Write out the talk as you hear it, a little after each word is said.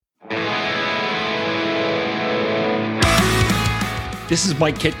This is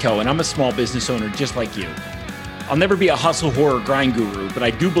Mike Kitko, and I'm a small business owner just like you. I'll never be a hustle, horror, grind guru, but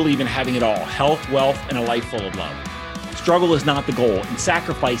I do believe in having it all: health, wealth, and a life full of love. Struggle is not the goal, and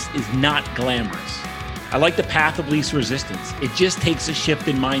sacrifice is not glamorous. I like the path of least resistance. It just takes a shift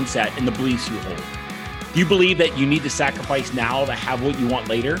in mindset and the beliefs you hold. Do you believe that you need to sacrifice now to have what you want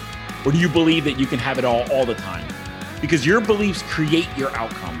later? Or do you believe that you can have it all the time? Because your beliefs create your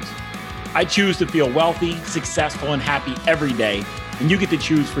outcomes. I choose to feel wealthy, successful, and happy every day, and you get to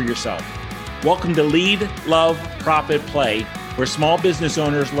choose for yourself. Welcome to Lead, Love, Profit, Play, where small business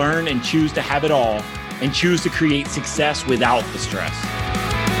owners learn and choose to have it all and choose to create success without the stress.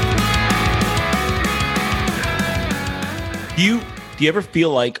 Do you ever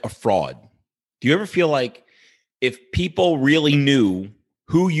feel like a fraud? Do you ever feel like if people really knew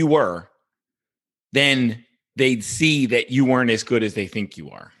who you were, then they'd see that you weren't as good as they think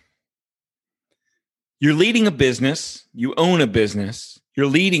you are? You're leading a business, you own a business, you're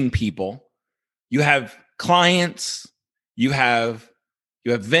leading people, you have clients, you have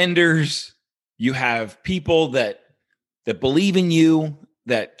vendors, you have people that believe in you,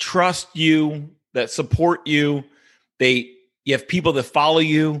 that trust you, that support you. You have people that follow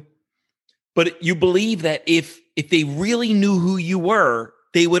you, but you believe that if they really knew who you were,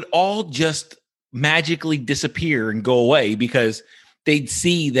 they would all just magically disappear and go away because they'd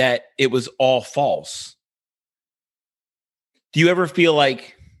see that it was all false. Do you ever feel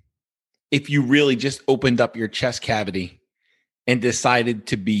like if you really just opened up your chest cavity and decided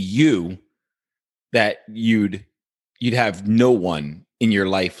to be you, that you'd have no one in your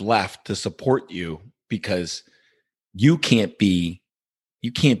life left to support you because you can't be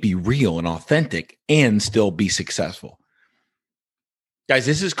real and authentic and still be successful? Guys,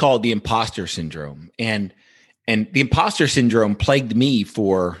 this is called the imposter syndrome. And the imposter syndrome plagued me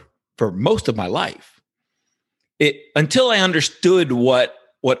for most of my life. Until I understood what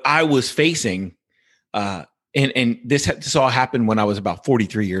I was facing, and this all happened when I was about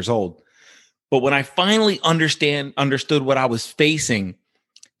 43 years old. But when I finally understood what I was facing,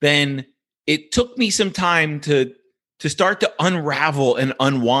 then it took me some time to start to unravel and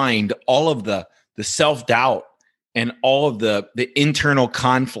unwind all of the self-doubt and all of the internal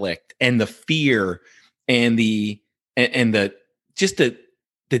conflict and the fear and the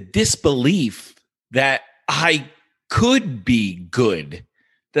disbelief that I could be good,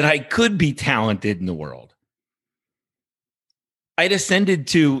 that I could be talented in the world. I'd ascended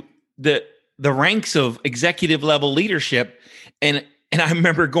to the ranks of executive level leadership, and I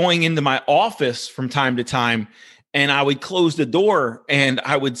remember going into my office from time to time, and I would close the door and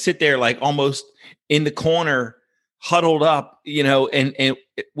I would sit there like almost in the corner, huddled up, and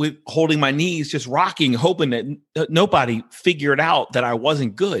with holding my knees, just rocking, hoping that nobody figured out that I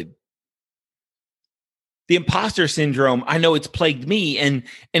wasn't good. The imposter syndrome, I know it's plagued me, and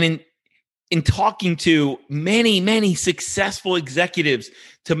in talking to many, many successful executives,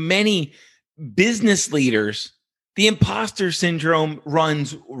 to many business leaders, the imposter syndrome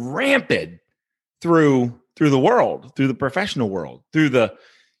runs rampant through the world, through the professional world, through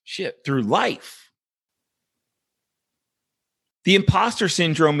life. The imposter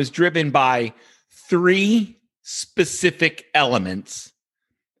syndrome is driven by three specific elements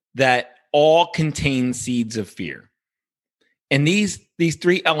that all contain seeds of fear. And these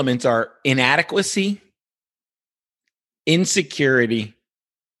three elements are inadequacy, insecurity,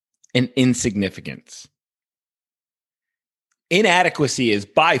 and insignificance. Inadequacy is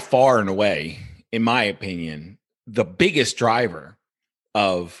by far and away, in my opinion, the biggest driver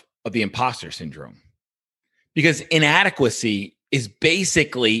of the imposter syndrome. Because inadequacy is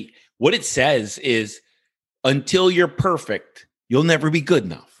basically what it says is until you're perfect, you'll never be good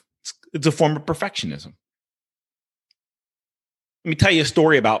enough. It's a form of perfectionism. Let me tell you a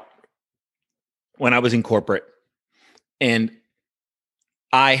story about when I was in corporate, and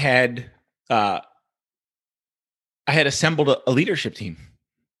I had assembled a leadership team.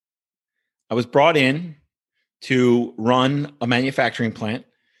 I was brought in to run a manufacturing plant,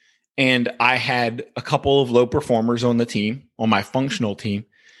 and I had a couple of low performers on the team, on my functional team,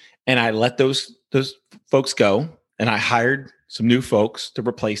 and I let those folks go, and I hired some new folks to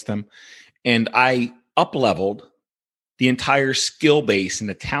replace them, and I up-leveled the entire skill base and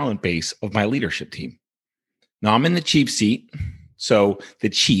the talent base of my leadership team. Now I'm in the chief seat. So the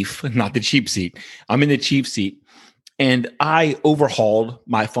chief, not the cheap seat. I'm in the chief seat, and I overhauled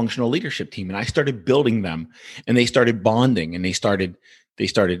my functional leadership team, and I started building them, and they started bonding, and they started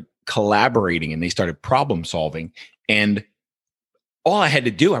collaborating, and they started problem solving. And all I had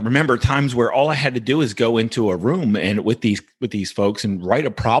to do, I remember times where all I had to do is go into a room and with these folks and write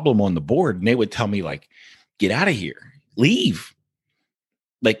a problem on the board, and they would tell me like, "Get out of here, leave."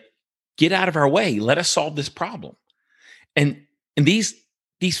 Get out of our way. Let us solve this problem. And these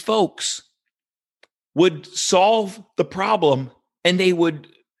folks would solve the problem, and they would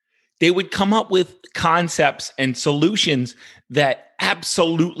come up with concepts and solutions that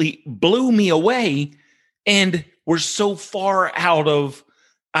absolutely blew me away and were so far out of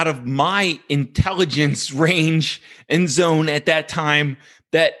my intelligence range and zone at that time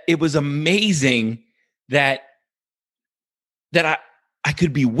that it was amazing that I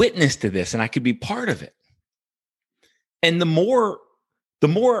could be witness to this and I could be part of it. And the more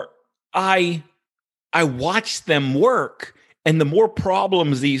I watched them work, and the more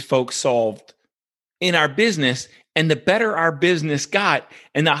problems these folks solved in our business, and the better our business got,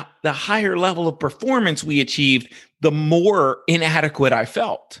 and the higher level of performance we achieved, the more inadequate I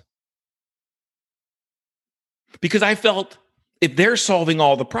felt. Because I felt if they're solving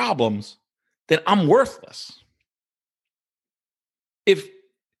all the problems, then I'm worthless.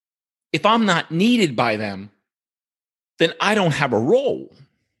 If I'm not needed by them, then I don't have a role.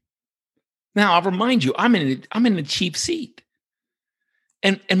 Now, I'll remind you, I'm in a cheap seat.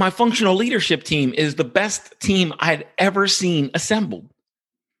 And my functional leadership team is the best team I'd ever seen assembled.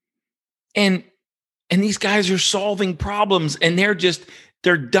 And these guys are solving problems, and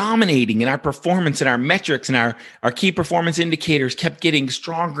they're dominating, and our performance and our metrics and our key performance indicators kept getting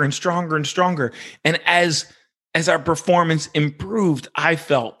stronger and stronger and stronger. And as our performance improved, I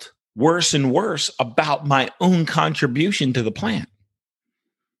felt worse and worse about my own contribution to the plan.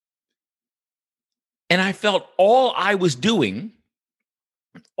 And I felt all I was doing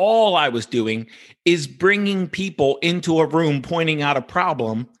is bringing people into a room, pointing out a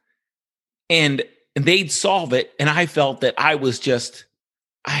problem, and they'd solve it. And I felt that I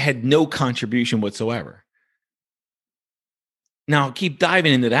had no contribution whatsoever. Now, I'll keep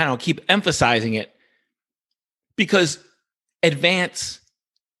diving into that. I'll keep emphasizing it because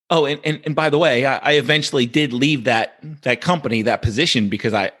and by the way, I eventually did leave that company, that position,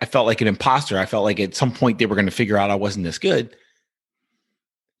 because I felt like an imposter. I felt like at some point they were going to figure out I wasn't this good.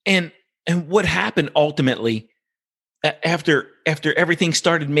 And what happened ultimately, after everything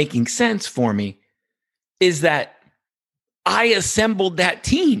started making sense for me, is that I assembled that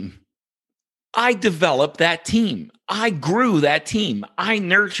team. I developed that team. I grew that team. I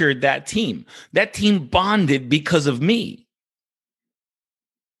nurtured that team. That team bonded because of me.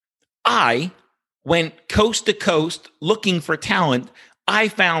 I went coast to coast looking for talent. I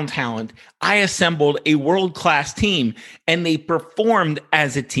found talent. I assembled a world-class team, and they performed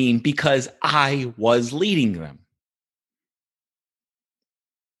as a team because I was leading them.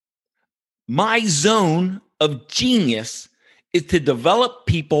 My zone of genius is to develop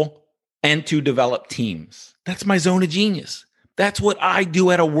people and to develop teams. That's my zone of genius. That's what I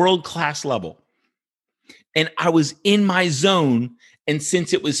do at a world-class level. And I was in my zone, and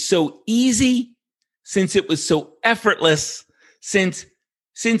since it was so easy, since it was so effortless, since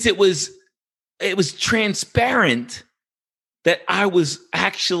it was transparent that I was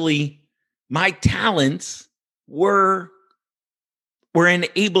actually, my talents were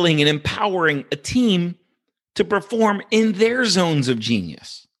enabling and empowering a team to perform in their zones of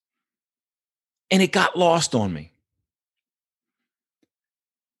genius. And it got lost on me.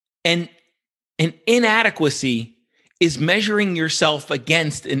 And inadequacy is measuring yourself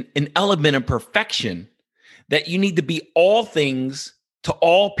against an element of perfection that you need to be all things to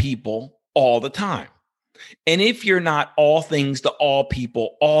all people all the time. And if you're not all things to all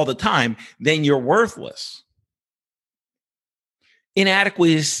people all the time, then you're worthless.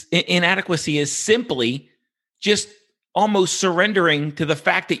 Inadequacy is simply just almost surrendering to the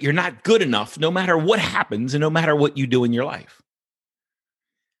fact that you're not good enough, no matter what happens and no matter what you do in your life.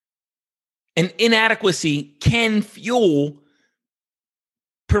 And inadequacy can fuel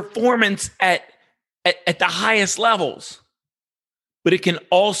performance at the highest levels, but it can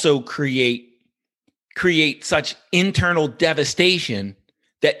also create such internal devastation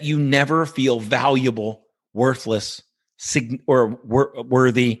that you never feel valuable, worthless,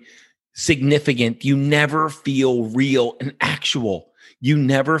 worthy, significant. You never feel real and actual. You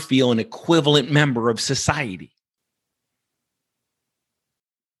never feel an equivalent member of society.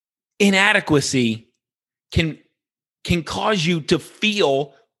 Inadequacy can cause you to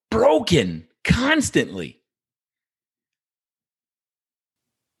feel broken constantly.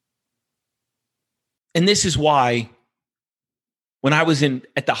 And this is why when I was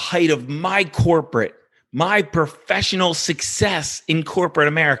at the height of my professional success in corporate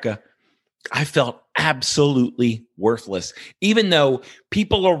America, I felt absolutely worthless. Even though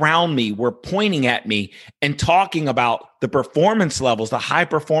people around me were pointing at me and talking about the performance levels, the high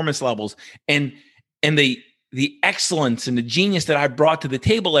performance levels, and the the excellence and the genius that I brought to the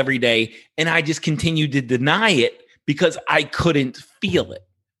table every day, and I just continued to deny it because I couldn't feel it.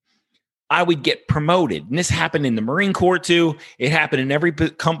 I would get promoted. And this happened in the Marine Corps too. It happened in every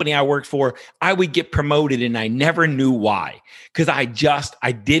company I worked for. I would get promoted and I never knew why, because I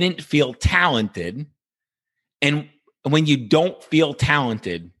didn't feel talented. And when you don't feel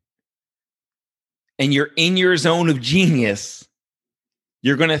talented and you're in your zone of genius,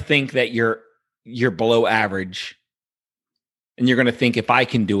 you're going to think that you're below average. And you're going to think, if I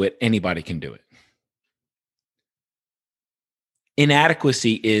can do it, anybody can do it.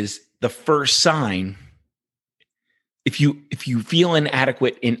 Inadequacy is the first sign. If you feel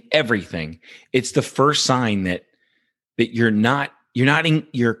inadequate in everything, it's the first sign that you're not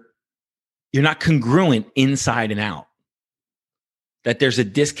congruent inside and out. That there's a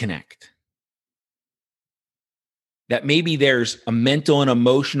disconnect. That maybe there's a mental and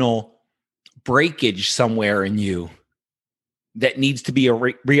emotional breakage somewhere in you that needs to be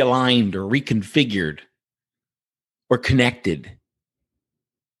realigned or reconfigured or connected.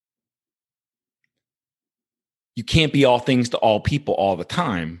 You can't be all things to all people all the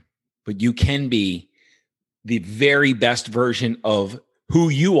time, but you can be the very best version of who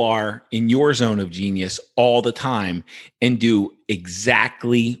you are in your zone of genius all the time and do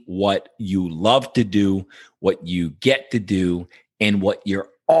exactly what you love to do, what you get to do, and what you're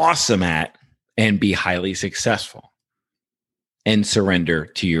awesome at, and be highly successful and surrender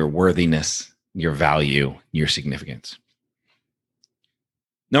to your worthiness, your value, your significance.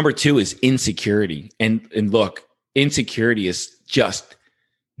 Number 2 is insecurity. And look, insecurity is just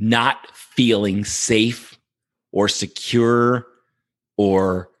not feeling safe or secure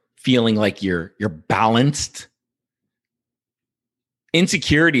or feeling like you're balanced.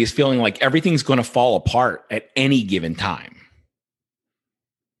 Insecurity is feeling like everything's going to fall apart at any given time.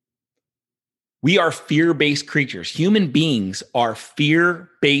 We are fear-based creatures. Human beings are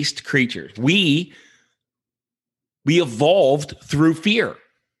fear-based creatures. We evolved through fear.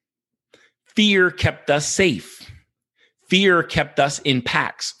 Fear kept us safe. Fear kept us in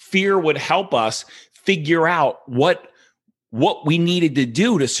packs. Fear would help us figure out what we needed to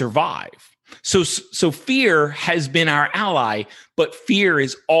do to survive. So fear has been our ally, but fear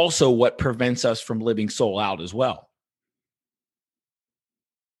is also what prevents us from living soul out as well.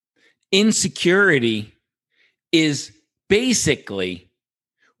 Insecurity is basically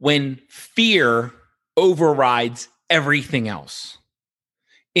when fear overrides everything else.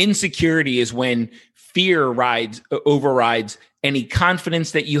 Insecurity is when fear overrides any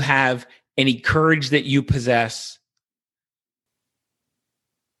confidence that you have, any courage that you possess.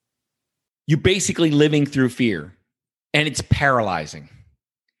 You're basically living through fear, and it's paralyzing.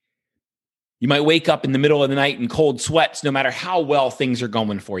 You might wake up in the middle of the night in cold sweats, no matter how well things are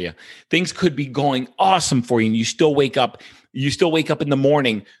going for you. Things could be going awesome for you, and you still wake up in the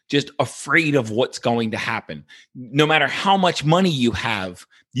morning just afraid of what's going to happen. No matter how much money you have,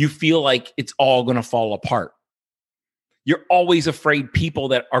 you feel like it's all going to fall apart. You're always afraid people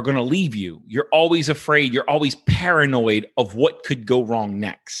that are going to leave you. You're always afraid. You're always paranoid of what could go wrong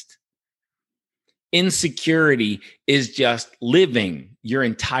next. Insecurity is just living your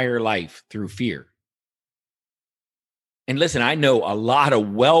entire life through fear. And listen, I know a lot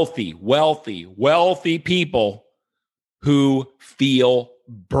of wealthy people who feel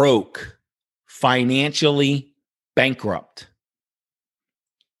broke, financially bankrupt,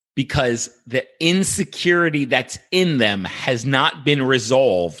 because the insecurity that's in them has not been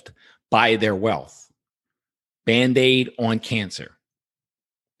resolved by their wealth. Band-Aid on cancer.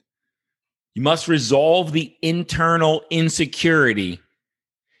 You must resolve the internal insecurity,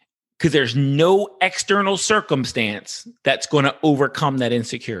 because there's no external circumstance that's going to overcome that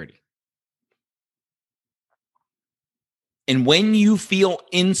insecurity. And when you feel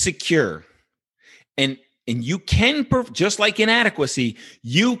insecure, and you can, just like inadequacy,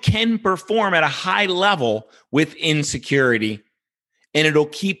 you can perform at a high level with insecurity, and it'll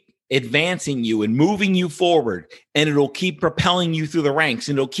keep advancing you and moving you forward, and it'll keep propelling you through the ranks,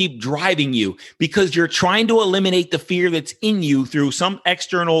 and it'll keep driving you, because you're trying to eliminate the fear that's in you through some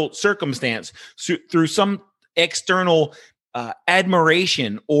external circumstance, through some external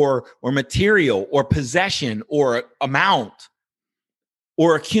admiration or material or possession or amount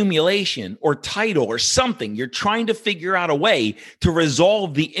or accumulation or title or something. You're trying to figure out a way to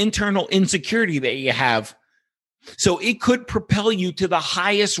resolve the internal insecurity that you have. So it could propel you to the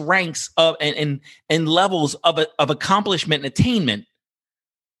highest ranks of and levels of accomplishment and attainment,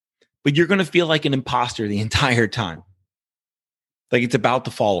 but you're going to feel like an imposter the entire time, like it's about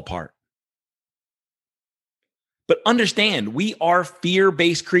to fall apart. But understand, we are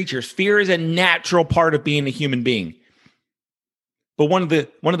fear-based creatures. Fear is a natural part of being a human being. But one of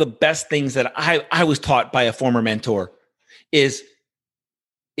the best things that I was taught by a former mentor is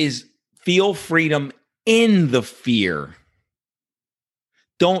feel freedom in the fear.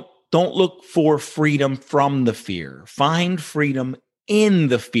 Don't look for freedom from the fear. Find freedom in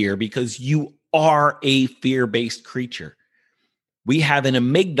the fear, because you are a fear-based creature. We have an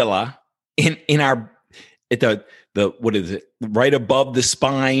amygdala in our at the what is it? Right above the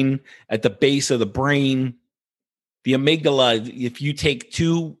spine, at the base of the brain. The amygdala, if you take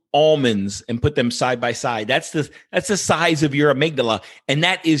two almonds and put them side by side, that's the size of your amygdala, and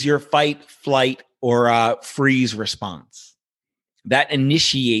that is your fight, flight, or freeze response. That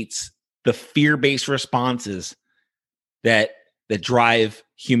initiates the fear-based responses that drive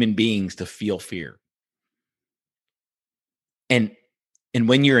human beings to feel fear. And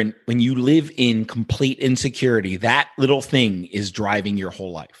when you live in complete insecurity, that little thing is driving your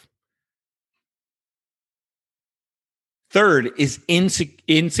whole life. Third is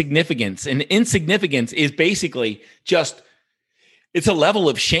insignificance. And insignificance is basically just, it's a level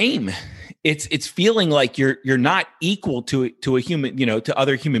of shame. It's feeling like you're not equal to a human, to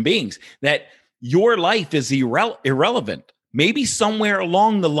other human beings, that your life is irrelevant. Maybe somewhere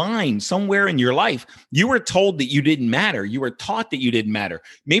along the line, somewhere in your life, you were told that you didn't matter. You were taught that you didn't matter.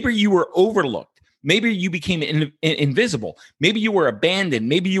 Maybe you were overlooked. Maybe you became invisible. Maybe you were abandoned.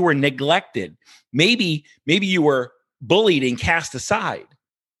 Maybe you were neglected. Maybe you were bullied and cast aside.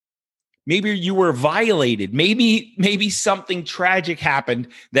 Maybe you were violated. Maybe something tragic happened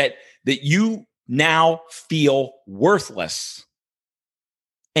that you now feel worthless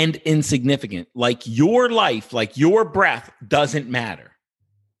and insignificant. Like your life, like your breath doesn't matter.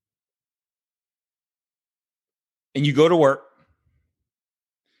 And you go to work,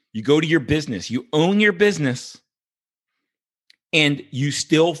 you go to your business, you own your business, and you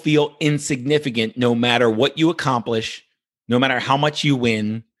still feel insignificant no matter what you accomplish, no matter how much you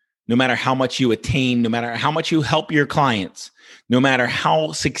win, no matter how much you attain, no matter how much you help your clients, no matter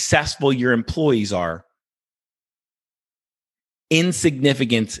how successful your employees are.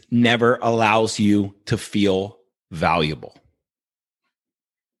 Insignificance never allows you to feel valuable.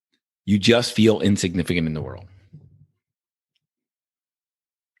 You just feel insignificant in the world.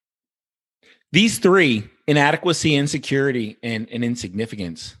 These three, inadequacy, insecurity, and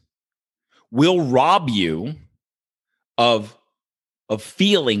insignificance, will rob you of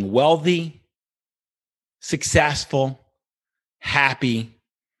feeling wealthy, successful, happy,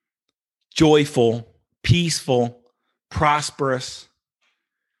 joyful, peaceful, prosperous.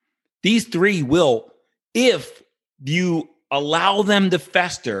 These three will, if you allow them to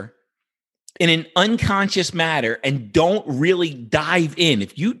fester in an unconscious manner and don't really dive in,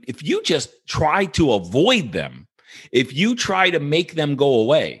 if you just try to avoid them, if you try to make them go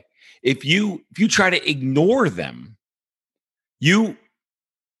away, if you try to ignore them, you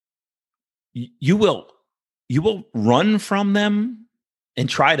will run from them and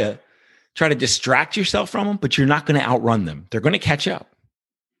try to distract yourself from them, but you're not going to outrun them. They're going to catch up.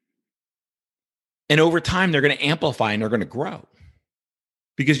 And over time, they're going to amplify and they're going to grow.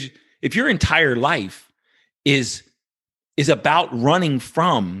 Because if your entire life is about running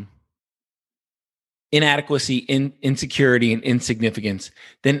from inadequacy, insecurity, and insignificance,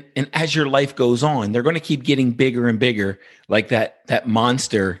 then, and as your life goes on, they're going to keep getting bigger and bigger, like that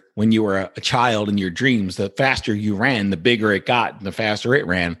monster when you were a child in your dreams. The faster you ran, the bigger it got, and the faster it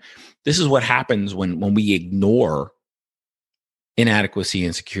ran. This is what happens when we ignore inadequacy,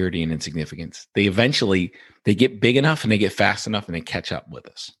 insecurity, and insignificance. They get big enough and they get fast enough and they catch up with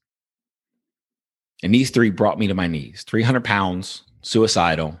us. And these three brought me to my knees. 300 pounds,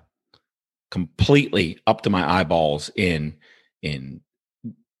 suicidal, completely up to my eyeballs in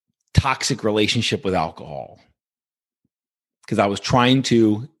toxic relationship with alcohol. Because I was trying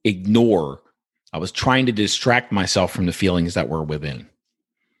to ignore, I was trying to distract myself from the feelings that were within.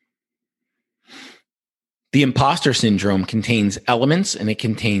 The imposter syndrome contains elements, and it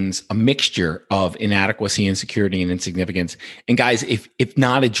contains a mixture of inadequacy, insecurity, and insignificance. And guys, if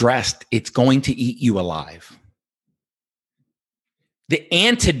not addressed, it's going to eat you alive. The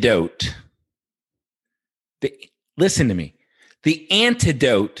antidote, listen to me, the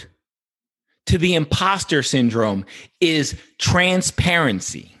antidote to the imposter syndrome is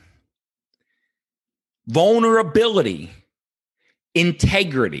transparency, vulnerability,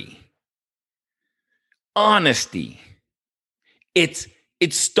 integrity, honesty. It's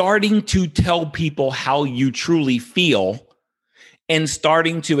starting to tell people how you truly feel and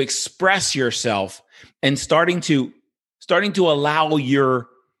starting to express yourself and starting to allow your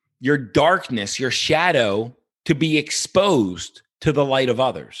darkness, your shadow to be exposed to the light of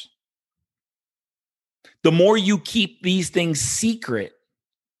others. The more you keep these things secret,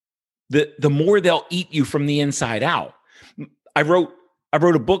 the more they'll eat you from the inside out. I wrote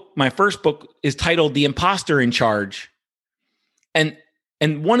a book. My first book is titled The Imposter in Charge. And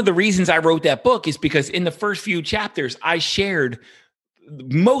one of the reasons I wrote that book is because in the first few chapters, I shared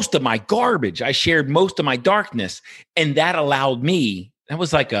most of my garbage. I shared most of my darkness. And that allowed me, that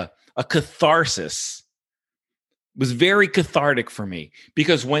was like a catharsis. It was very cathartic for me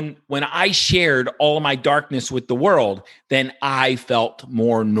because when I shared all of my darkness with the world, then I felt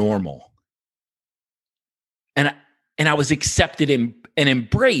more normal. And I was accepted and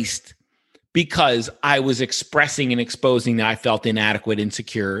embraced because I was expressing and exposing that I felt inadequate,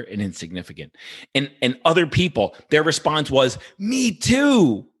 insecure, and insignificant. And other people, their response was, me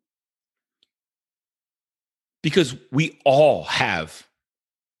too. Because we all have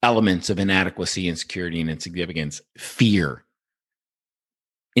elements of inadequacy, insecurity, and insignificance, fear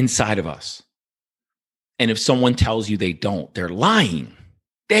inside of us. And if someone tells you they don't, they're lying.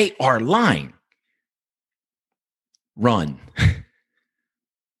 They are lying. Run.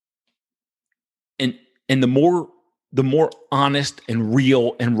 And the more honest and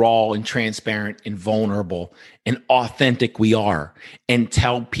real and raw and transparent and vulnerable and authentic we are, and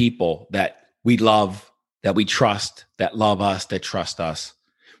tell people that we love, that we trust, that love us, that trust us,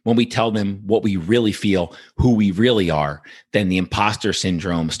 when we tell them what we really feel, who we really are, then the imposter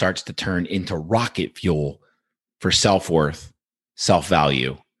syndrome starts to turn into rocket fuel for self-worth,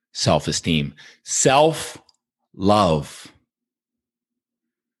 self-value, self-esteem, self-love.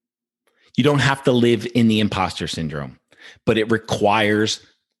 You don't have to live in the imposter syndrome, but it requires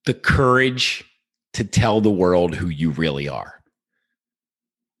the courage to tell the world who you really are.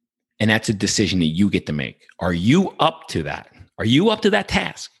 And that's a decision that you get to make. Are you up to that? Are you up to that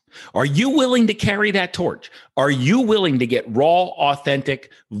task? Are you willing to carry that torch? Are you willing to get raw,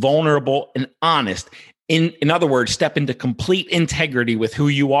 authentic, vulnerable, and honest? In other words, step into complete integrity with who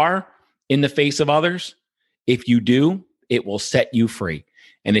you are in the face of others? If you do, it will set you free.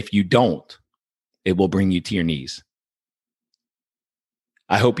 And if you don't, it will bring you to your knees.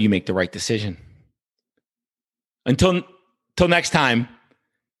 I hope you make the right decision. Until next time,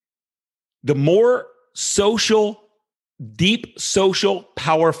 the more deep social,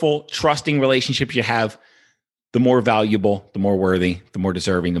 powerful, trusting relationships you have, the more valuable, the more worthy, the more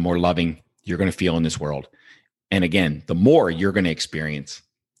deserving, the more loving you're going to feel in this world. And again, the more you're going to experience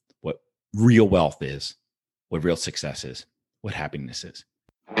what real wealth is, what real success is, what happiness is.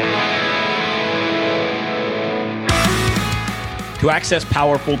 To access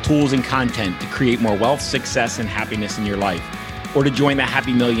powerful tools and content to create more wealth, success, and happiness in your life, or to join the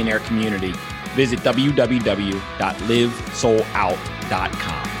Happy Millionaire community, visit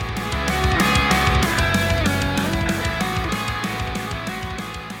www.livesoulout.com.